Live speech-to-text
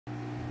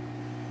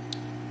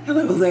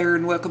Hello there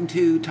and welcome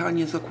to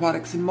Tanya's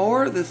Aquatics and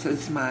More. This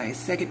is my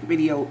second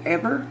video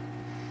ever.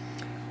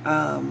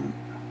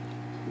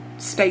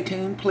 Stay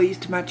tuned please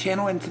to my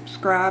channel and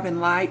subscribe and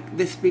like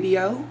this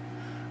video.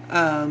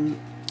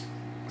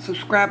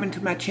 Subscribing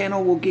to my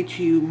channel will get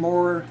you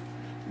more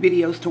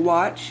videos to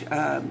watch,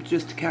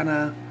 just to kind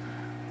of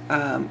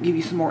give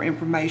you some more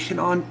information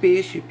on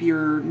fish if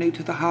you're new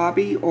to the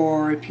hobby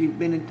or if you've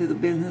been into the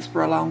business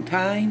for a long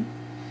time.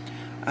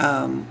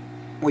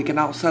 We can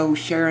also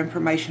share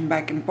information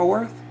back and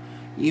forth.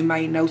 You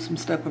may know some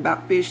stuff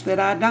about fish that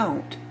I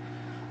don't.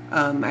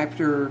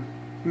 After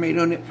me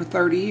doing it for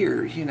 30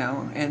 years, you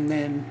know, and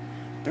then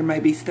there may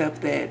be stuff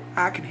that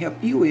I can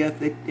help you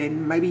with,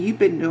 and maybe you've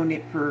been doing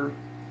it for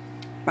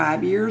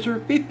 5 years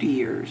or 50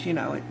 years, you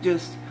know.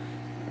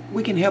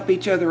 We can help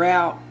each other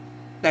out.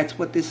 That's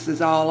what this is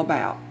all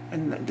about,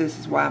 and this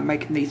is why I'm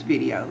making these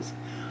videos.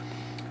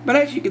 But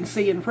as you can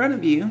see in front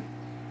of you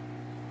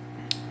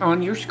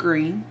on your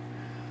screen,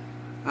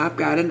 I've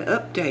got an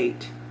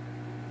update.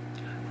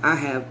 I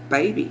have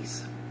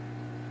babies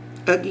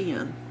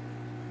again,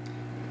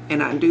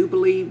 and I do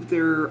believe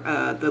they're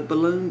the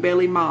balloon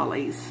belly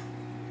mollies,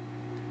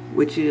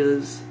 which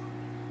is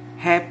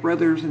half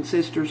brothers and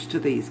sisters to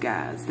these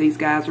guys. These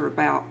guys are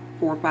about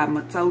 4 or 5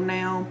 months old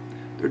now.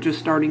 They're just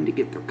starting to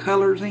get their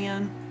colors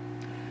in,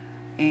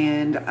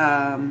 and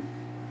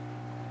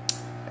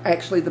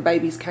actually the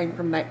babies came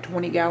from that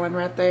 20-gallon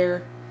right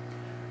there.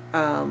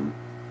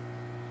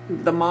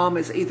 The mom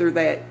is either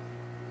that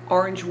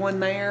orange one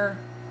there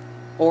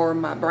or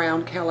my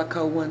brown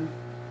calico one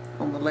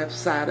on the left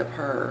side of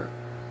her,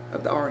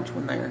 of the orange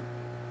one there.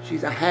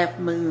 She's a half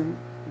moon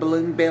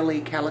balloon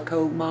belly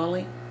calico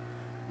molly.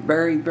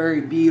 Very, very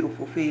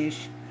beautiful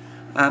fish.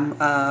 I'm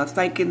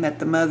thinking that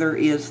the mother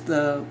is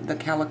the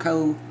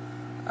calico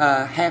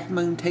half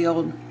moon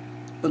tailed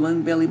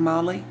balloon belly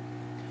molly.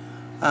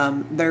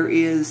 There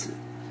is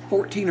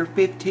 14 or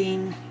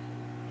 15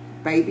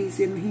 babies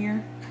in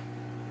here.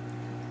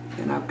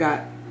 And I've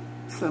got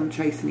some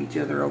chasing each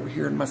other over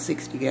here in my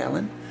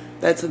 60-gallon.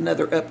 That's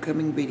another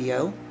upcoming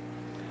video.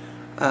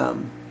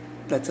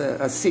 That's a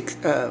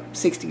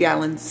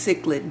 60-gallon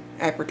cichlid,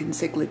 African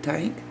cichlid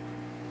tank.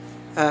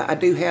 I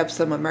do have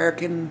some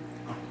American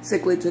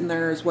cichlids in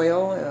there as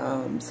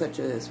well, such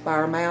as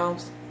fire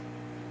mouths,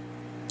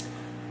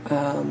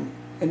 and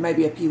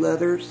maybe a few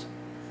others.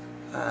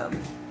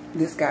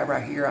 This guy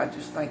right here I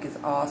just think is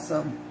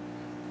awesome.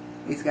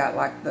 He's got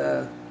like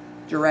the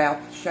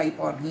giraffe shape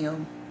on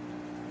him.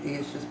 He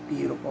is just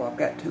beautiful. I've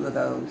got 2 of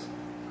those.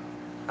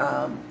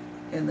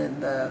 And then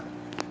the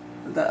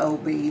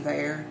OB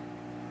there,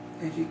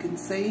 as you can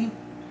see.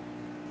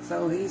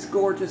 So he's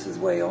gorgeous as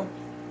well.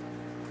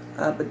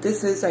 But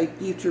this is a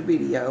future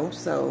video,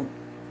 so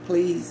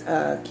please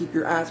keep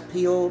your eyes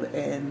peeled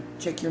and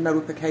check your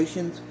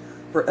notifications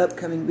for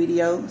upcoming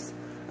videos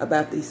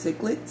about these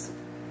cichlids.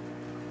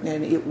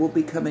 And it will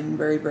be coming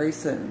very, very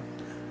soon.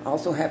 I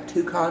also have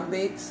 2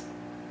 convicts.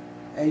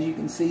 As you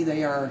can see,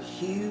 they are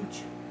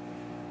huge.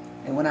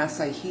 And when I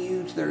say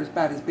huge, they're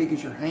about as big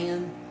as your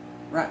hand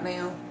right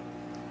now.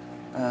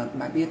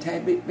 Might be a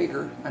tad bit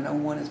bigger. I know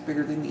one is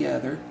bigger than the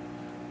other.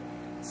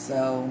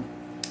 So,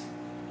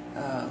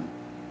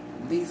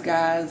 these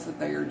guys,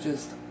 they are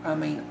just, I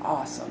mean,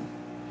 awesome.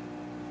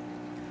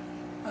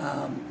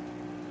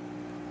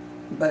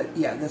 But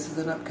yeah, this is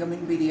an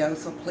upcoming video,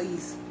 so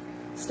please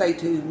stay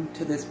tuned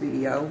to this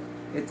video.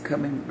 It's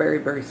coming very,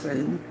 very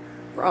soon.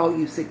 For all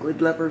you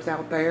cichlid lovers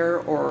out there,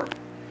 or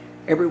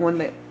everyone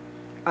that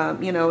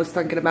you know, is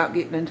thinking about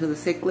getting into the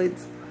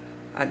cichlids.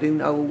 I do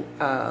know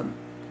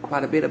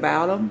quite a bit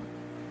about them.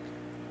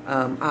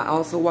 I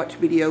also watch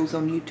videos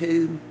on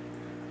YouTube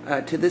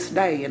to this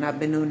day, and I've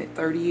been doing it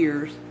 30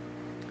 years.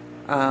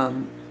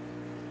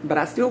 But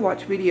I still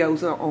watch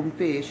videos on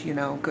fish, you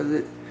know,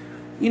 because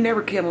you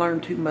never can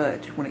learn too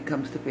much when it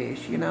comes to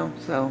fish, you know.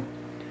 So,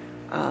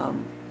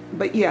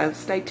 but yeah,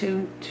 stay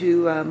tuned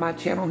to my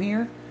channel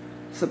here.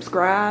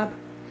 Subscribe,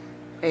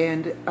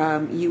 and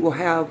you will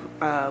have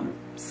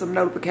some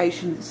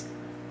notifications.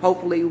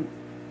 Hopefully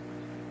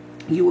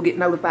you will get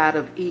notified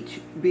of each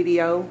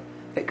video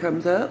that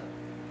comes up,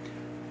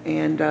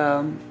 and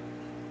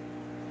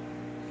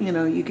you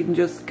know, you can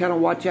just kind of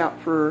watch out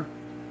for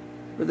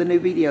the new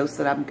videos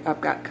that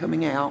I've got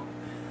coming out.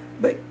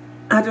 But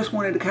I just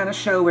wanted to kind of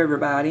show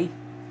everybody,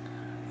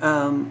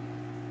 there's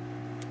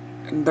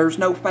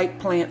no fake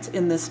plants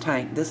in this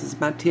tank. This is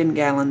my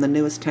 10-gallon, the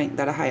newest tank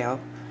that I have.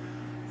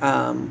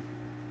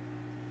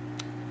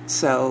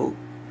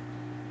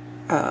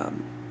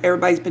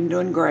 Everybody's been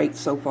doing great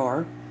so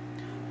far,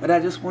 but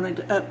I just wanted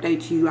to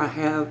update you. I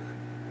have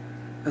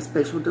a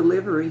special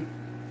delivery,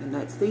 and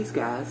that's these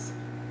guys.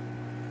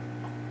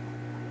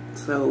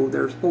 So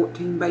there's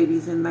 14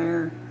 babies in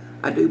there.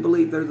 I do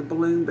believe they're the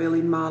balloon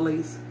belly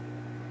mollies.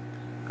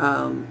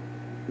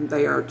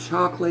 They are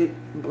chocolate,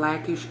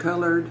 blackish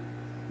colored.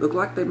 Look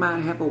like they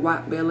might have a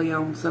white belly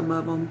on some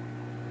of them.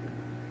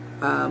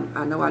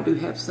 I know I do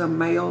have some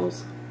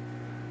males.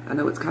 I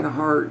know it's kind of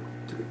hard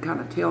to kind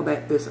of tell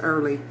that this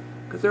early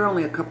because they're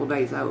only a couple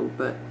days old,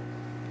 but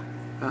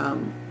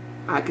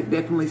I could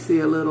definitely see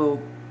a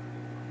little,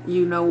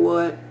 you know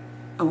what,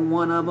 on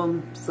one of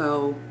them.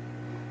 So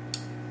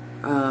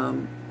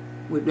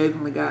we've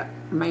definitely got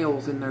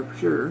males in there for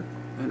sure,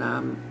 and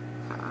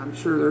I'm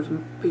sure there's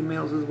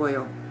females as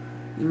well.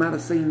 You might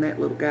have seen that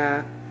little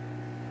guy.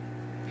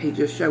 He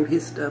just showed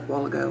his stuff a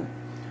while ago.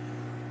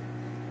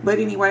 But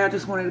anyway, I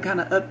just wanted to kind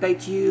of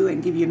update you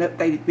and give you an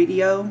updated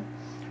video.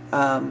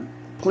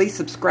 Please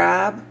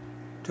subscribe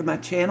to my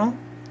channel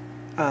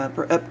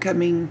for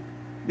upcoming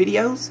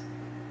videos.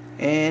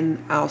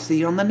 And I'll see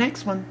you on the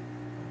next one.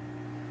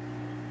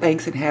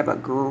 Thanks and have a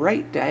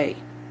great day.